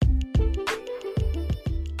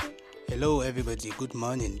Hello, everybody. Good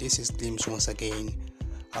morning. This is Gleams once again.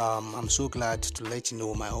 I'm so glad to let you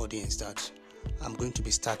know, my audience, that I'm going to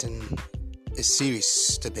be starting a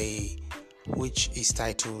series today, which is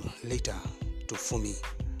titled Later to Fumi.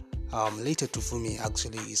 Later to Fumi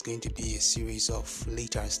actually is going to be a series of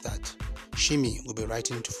letters that Shimi will be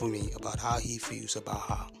writing to Fumi about how he feels about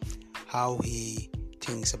her, how he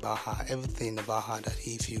thinks about her, everything about her that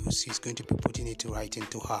he feels he's going to be putting it to writing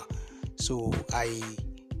to her. So I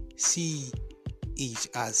see it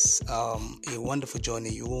as a wonderful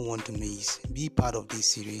journey you won't want to miss. Be part of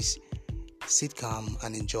this series. Sit calm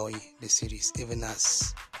and enjoy the series even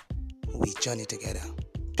as we journey together.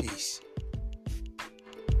 Peace.